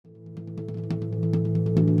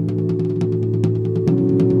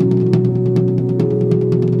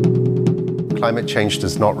Climate change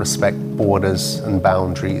does not respect borders and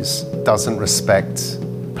boundaries, doesn't respect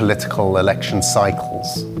political election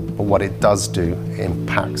cycles, but what it does do, it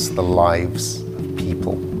impacts the lives of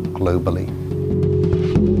people globally.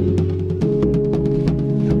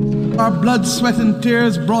 Our blood, sweat and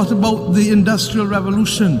tears brought about the Industrial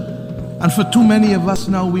Revolution, and for too many of us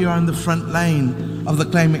now we are on the front line of the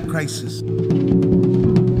climate crisis.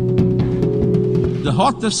 The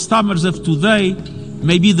hottest summers of today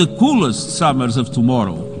may be the coolest summers of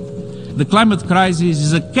tomorrow. The climate crisis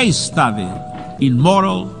is a case study in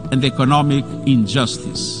moral and economic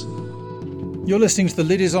injustice. You're listening to The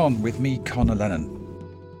Lid Is On with me, Connor Lennon.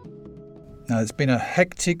 Now, it's been a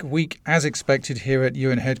hectic week as expected here at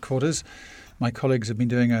UN headquarters. My colleagues have been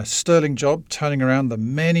doing a sterling job turning around the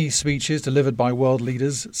many speeches delivered by world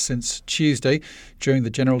leaders since Tuesday during the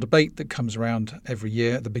general debate that comes around every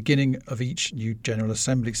year at the beginning of each new General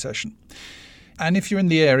Assembly session. And if you're in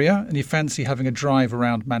the area and you fancy having a drive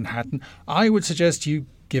around Manhattan, I would suggest you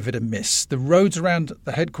give it a miss. The roads around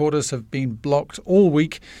the headquarters have been blocked all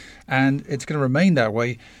week, and it's going to remain that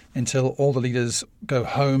way until all the leaders go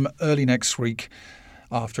home early next week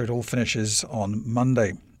after it all finishes on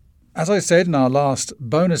Monday. As I said in our last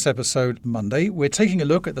bonus episode Monday, we're taking a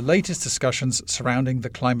look at the latest discussions surrounding the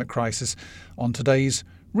climate crisis on today's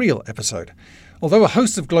Real episode. Although a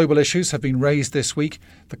host of global issues have been raised this week,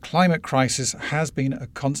 the climate crisis has been a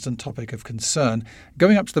constant topic of concern,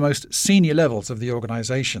 going up to the most senior levels of the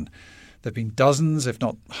organisation. There have been dozens, if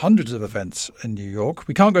not hundreds of events in New York.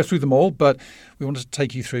 We can't go through them all, but we wanted to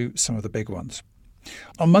take you through some of the big ones.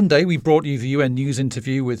 On Monday, we brought you the UN News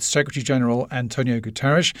interview with Secretary-General Antonio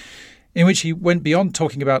Guterres, in which he went beyond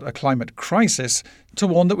talking about a climate crisis to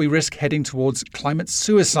warn that we risk heading towards climate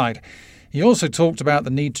suicide. He also talked about the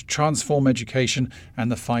need to transform education and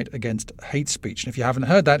the fight against hate speech. And if you haven't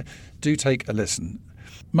heard that, do take a listen.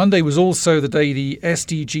 Monday was also the day the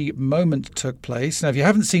SDG moment took place. Now, if you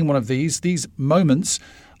haven't seen one of these moments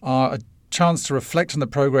are a chance to reflect on the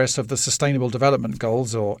progress of the Sustainable Development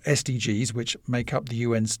Goals, or SDGs, which make up the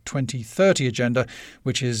UN's 2030 agenda,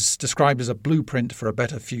 which is described as a blueprint for a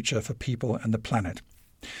better future for people and the planet.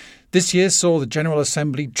 This year saw the General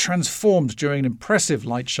Assembly transformed during an impressive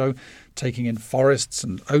light show, taking in forests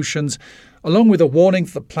and oceans, along with a warning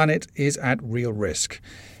that the planet is at real risk.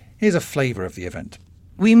 Here's a flavour of the event.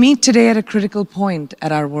 We meet today at a critical point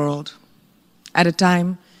at our world, at a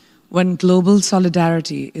time when global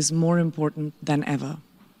solidarity is more important than ever.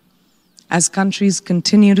 As countries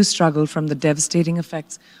continue to struggle from the devastating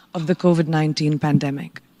effects of the COVID-19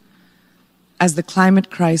 pandemic, as the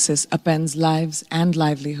climate crisis upends lives and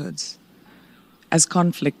livelihoods, as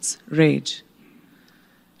conflicts rage,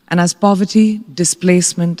 and as poverty,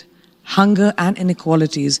 displacement, hunger, and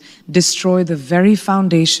inequalities destroy the very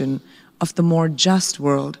foundation of the more just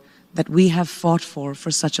world that we have fought for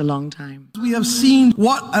such a long time. We have seen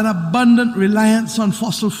what an abundant reliance on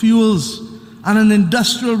fossil fuels and an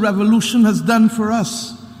industrial revolution has done for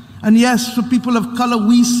us. And yes, for people of color,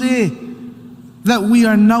 we say that we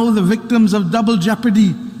are now the victims of double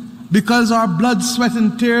jeopardy because our blood, sweat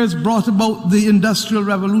and tears brought about the Industrial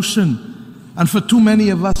Revolution. And for too many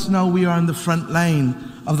of us now, we are on the front line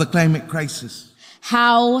of the climate crisis.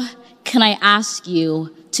 How can I ask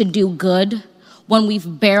you to do good when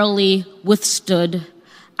we've barely withstood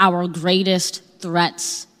our greatest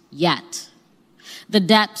threats yet? The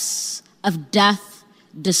depths of death,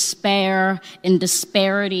 despair, and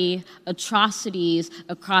disparity, atrocities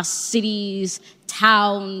across cities,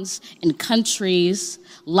 towns, and countries,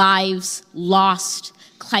 lives lost,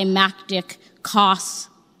 climactic costs,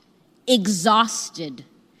 exhausted,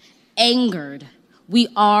 angered. We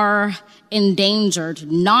are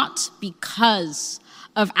endangered not because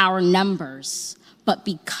of our numbers, but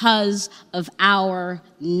because of our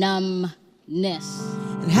numbness.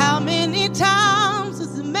 And how many times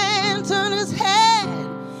does a man turn his head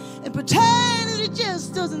and pretend that he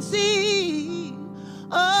just doesn't see?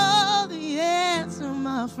 Oh, the answer,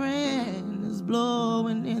 my friend, is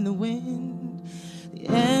blowing in the wind. The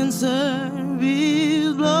answer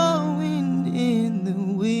is blowing in the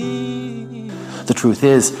wind. The truth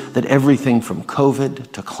is that everything from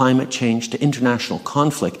COVID to climate change to international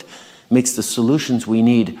conflict makes the solutions we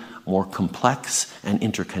need more complex and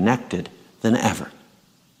interconnected than ever.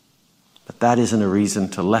 But that isn't a reason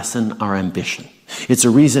to lessen our ambition. It's a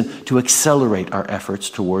reason to accelerate our efforts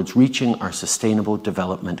towards reaching our sustainable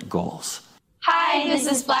development goals. Hi,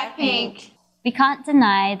 this is Blackpink. We can't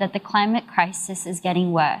deny that the climate crisis is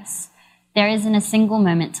getting worse. There isn't a single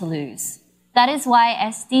moment to lose. That is why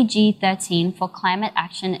SDG 13 for climate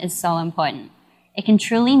action is so important. It can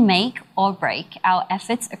truly make or break our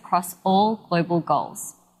efforts across all global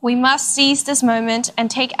goals. We must seize this moment and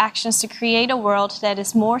take actions to create a world that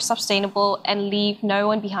is more sustainable and leave no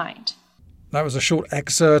one behind. That was a short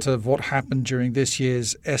excerpt of what happened during this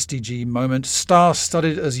year's SDG moment.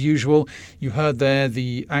 Star-studded as usual. You heard there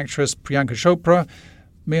the actress Priyanka Chopra,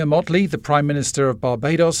 Mia Mottley, the Prime Minister of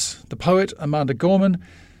Barbados, the poet Amanda Gorman,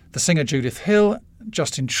 the singer Judith Hill,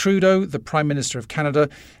 Justin Trudeau, the Prime Minister of Canada,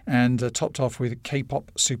 and topped off with K-pop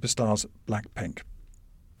superstars Blackpink.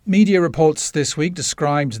 Media reports this week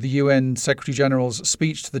described the UN Secretary-General's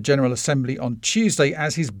speech to the General Assembly on Tuesday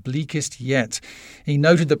as his bleakest yet. He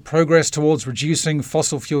noted that progress towards reducing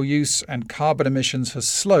fossil fuel use and carbon emissions has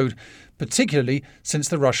slowed, particularly since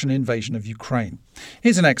the Russian invasion of Ukraine.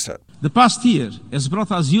 Here's an excerpt. The past year has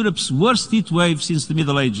brought us Europe's worst heat wave since the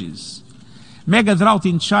Middle Ages. Mega drought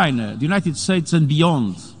in China, the United States and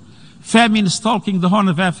beyond. Famine stalking the Horn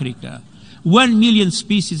of Africa. 1 million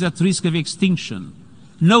species at risk of extinction.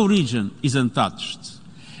 No region is untouched.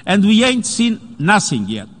 And we ain't seen nothing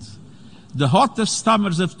yet. The hottest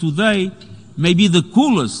summers of today may be the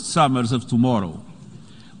coolest summers of tomorrow.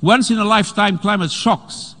 Once-in-a-lifetime climate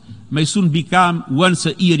shocks may soon become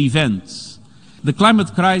once-a-year events. The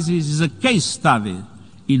climate crisis is a case study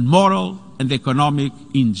in moral and economic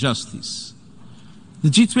injustice. The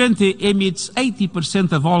G20 emits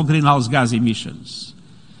 80% of all greenhouse gas emissions.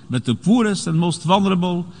 But the poorest and most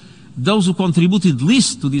vulnerable, those who contributed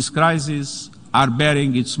least to this crisis, are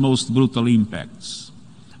bearing its most brutal impacts.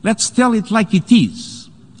 Let's tell it like it is.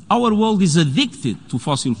 Our world is addicted to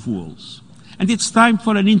fossil fuels, and it's time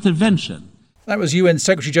for an intervention. That was UN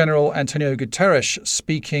Secretary-General Antonio Guterres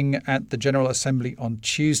speaking at the General Assembly on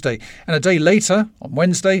Tuesday. And a day later, on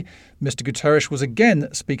Wednesday, Mr. Guterres was again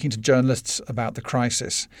speaking to journalists about the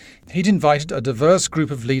crisis. He'd invited a diverse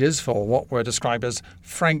group of leaders for what were described as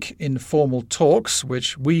frank, informal talks,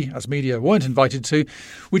 which we as media weren't invited to,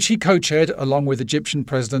 which he co-chaired along with Egyptian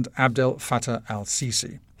President Abdel Fattah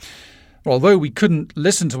al-Sisi. Although we couldn't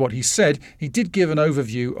listen to what he said, he did give an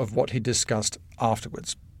overview of what he discussed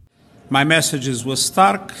afterwards. My messages were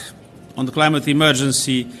stark. On the climate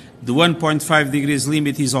emergency, the 1.5 degrees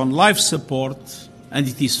limit is on life support, and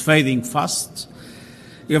it is fading fast.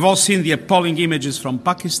 We have all seen the appalling images from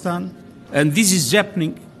Pakistan, and this is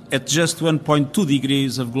happening at just 1.2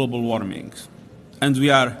 degrees of global warming. And we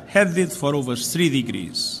are headed for over 3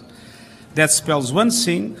 degrees. That spells one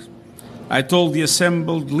thing. I told the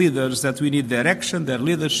assembled leaders that we need their action, their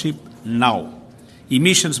leadership, now.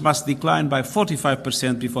 Emissions must decline by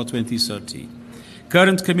 45% before 2030.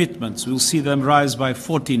 Current commitments will see them rise by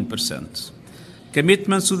 14%.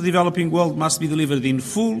 Commitments to the developing world must be delivered in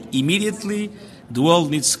full, immediately. The world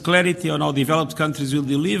needs clarity on how developed countries will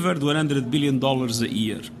deliver the $100 billion a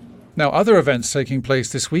year. Now, other events taking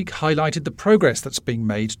place this week highlighted the progress that's being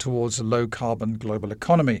made towards a low-carbon global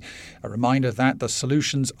economy. A reminder that the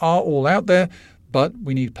solutions are all out there, but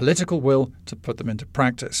we need political will to put them into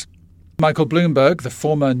practice. Michael Bloomberg, the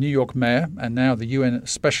former New York mayor and now the UN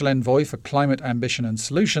Special Envoy for Climate Ambition and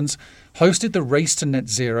Solutions, hosted the Race to Net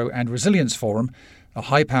Zero and Resilience Forum, a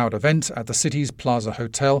high-powered event at the city's Plaza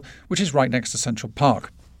Hotel, which is right next to Central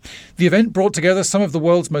Park. The event brought together some of the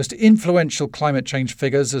world's most influential climate change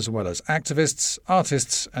figures, as well as activists,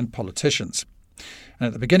 artists and politicians. And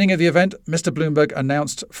at the beginning of the event, Mr. Bloomberg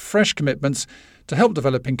announced fresh commitments to help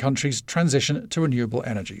developing countries transition to renewable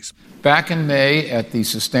energies. Back in May at the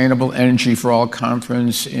Sustainable Energy for All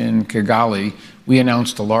conference in Kigali, we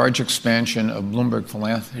announced a large expansion of Bloomberg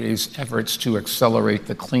Philanthropies' efforts to accelerate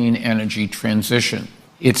the clean energy transition.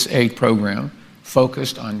 It's a program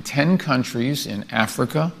focused on 10 countries in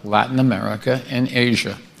Africa, Latin America, and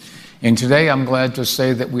Asia. And today I'm glad to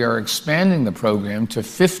say that we are expanding the program to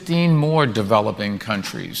 15 more developing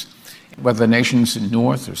countries. Whether nations in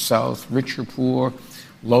North or South, rich or poor,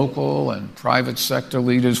 local and private sector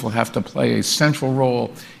leaders will have to play a central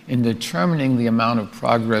role in determining the amount of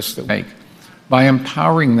progress that we make. By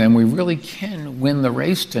empowering them, we really can win the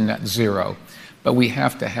race to net zero, but we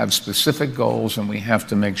have to have specific goals and we have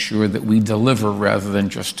to make sure that we deliver rather than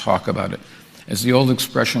just talk about it. As the old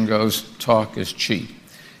expression goes, talk is cheap.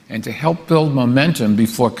 And to help build momentum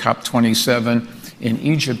before COP27 in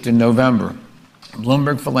Egypt in November,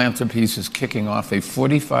 Bloomberg Philanthropies is kicking off a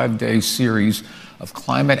 45-day series of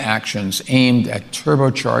climate actions aimed at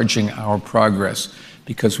turbocharging our progress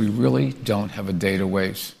because we really don't have a day to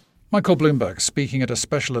waste. Michael Bloomberg speaking at a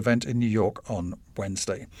special event in New York on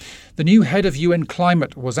Wednesday. The new head of UN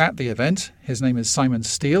Climate was at the event. His name is Simon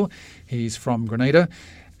Steele. He's from Grenada.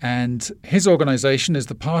 And his organisation is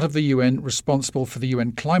the part of the UN responsible for the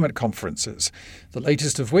UN climate conferences, the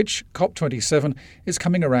latest of which, COP27, is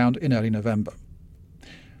coming around in early November.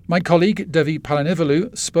 My colleague Devi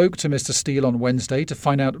Palanivalu spoke to Mr. Steele on Wednesday to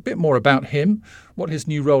find out a bit more about him, what his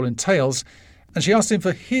new role entails, and she asked him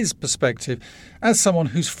for his perspective as someone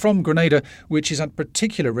who's from Grenada, which is at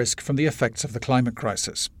particular risk from the effects of the climate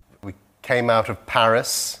crisis. We came out of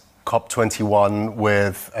Paris, COP21,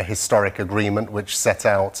 with a historic agreement which set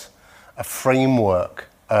out a framework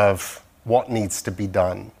of what needs to be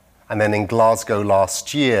done. And then in Glasgow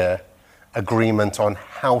last year, agreement on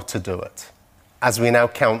how to do it. As we now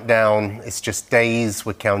count down, it's just days,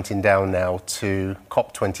 we're counting down now to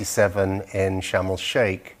COP27 in Sharm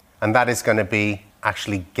el-Sheikh. And that is going to be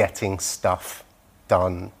actually getting stuff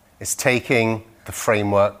done. It's taking the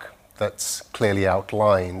framework that's clearly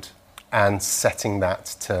outlined and setting that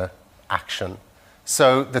to action.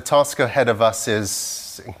 So the task ahead of us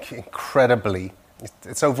is incredibly,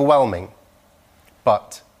 it's overwhelming,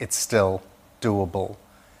 but it's still doable.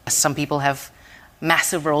 Some people have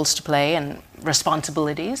massive roles to play and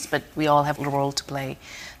responsibilities, but we all have a role to play.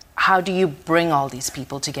 How do you bring all these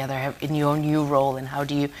people together in your new role, and how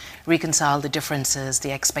do you reconcile the differences,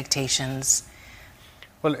 the expectations?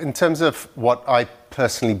 Well, in terms of what I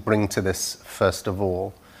personally bring to this, first of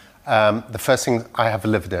all, the first thing, I have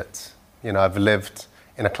lived it. You know, I've lived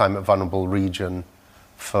in a climate vulnerable region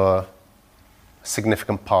for a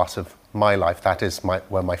significant part of my life. That is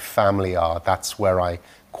where my family are. That's where I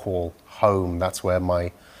call home. That's where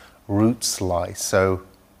my roots lie. So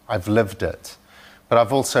I've lived it. But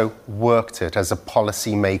I've also worked it as a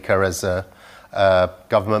policymaker, as a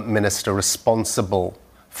government minister responsible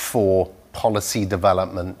for policy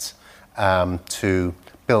development, to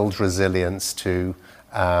build resilience, to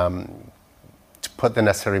put the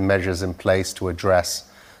necessary measures in place to address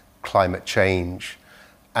climate change,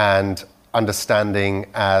 and understanding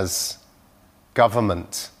as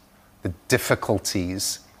government the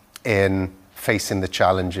difficulties in facing the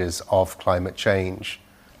challenges of climate change.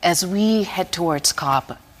 As we head towards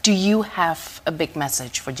COP, do you have a big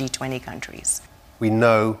message for G20 countries? We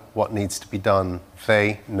know what needs to be done.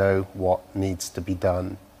 They know what needs to be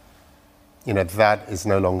done. You know, that is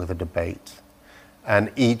no longer the debate.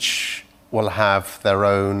 And each will have their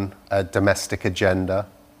own domestic agenda,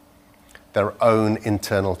 their own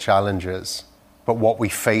internal challenges. But what we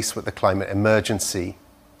face with the climate emergency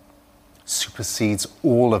supersedes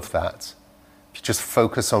all of that. If you just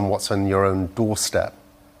focus on what's on your own doorstep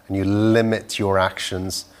and you limit your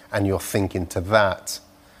actions and your thinking to that,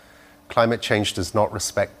 climate change does not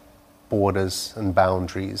respect borders and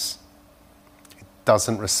boundaries. It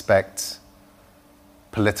doesn't respect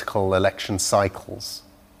political election cycles.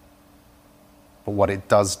 But what it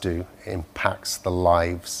does do, it impacts the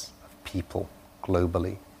lives of people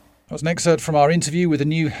globally. That was an excerpt from our interview with the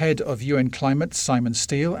new head of UN Climate, Simon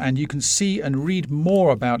Steele, and you can see and read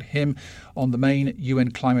more about him on the main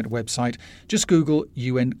UN Climate website. Just Google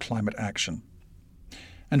UN Climate Action.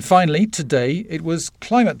 And finally, today it was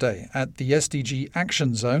Climate Day at the SDG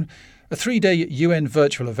Action Zone, a 3-day UN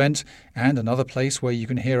virtual event and another place where you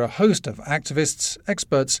can hear a host of activists,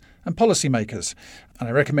 experts and policymakers. And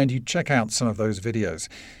I recommend you check out some of those videos.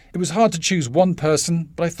 It was hard to choose one person,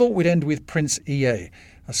 but I thought we'd end with Prince EA,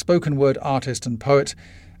 a spoken word artist and poet.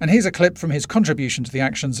 And here's a clip from his contribution to the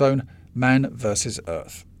Action Zone, Man vs.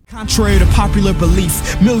 Earth. Contrary to popular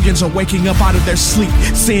belief, millions are waking up out of their sleep,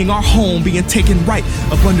 seeing our home being taken right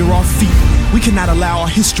up under our feet. We cannot allow our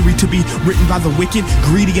history to be written by the wicked,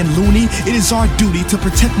 greedy and loony. It is our duty to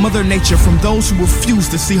protect Mother Nature from those who refuse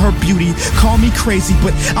to see her beauty. Call me crazy,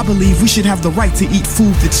 but I believe we should have the right to eat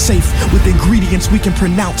food that's safe, with ingredients we can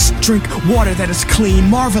pronounce. Drink water that is clean,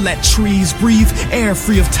 marvel at trees, breathe air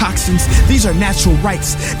free of toxins. These are natural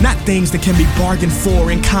rights, not things that can be bargained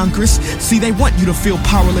for in Congress. See, they want you to feel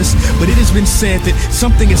powerless, but it has been said that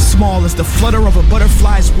something as small as the flutter of a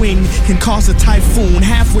butterfly's wing can cause a typhoon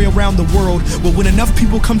halfway around the world. But when enough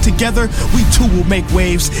people come together, we too will make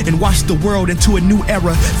waves and wash the world into a new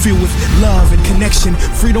era filled with love and connection,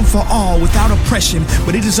 freedom for all without oppression.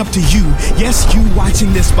 But it is up to you, yes, you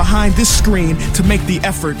watching this behind this screen, to make the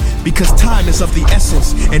effort, because time is of the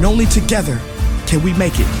essence, and only together can we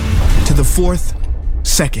make it to the 4th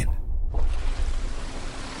second.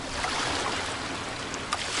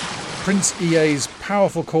 Prince EA's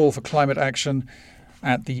powerful call for climate action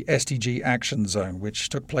at the SDG Action Zone, which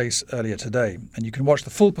took place earlier today. And you can watch the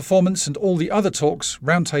full performance and all the other talks,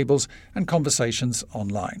 roundtables and conversations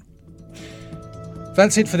online.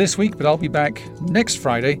 That's it for this week, but I'll be back next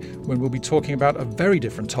Friday when we'll be talking about a very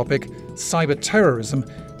different topic, cyber terrorism,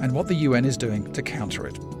 and what the UN is doing to counter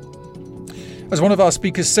it. As one of our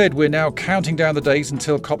speakers said, we're now counting down the days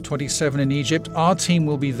until COP27 in Egypt. Our team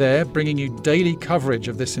will be there, bringing you daily coverage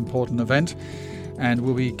of this important event. and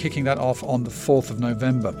we'll be kicking that off on the 4th of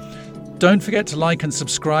November. Don't forget to like and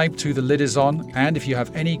subscribe to The Lid Is On, and if you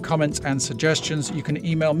have any comments and suggestions, you can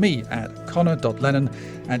email me at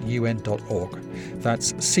connor.lennon@un.org.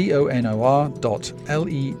 That's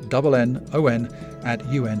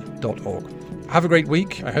CONOR.LENNON@un.org. Have a great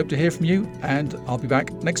week. I hope to hear from you, and I'll be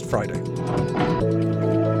back next Friday.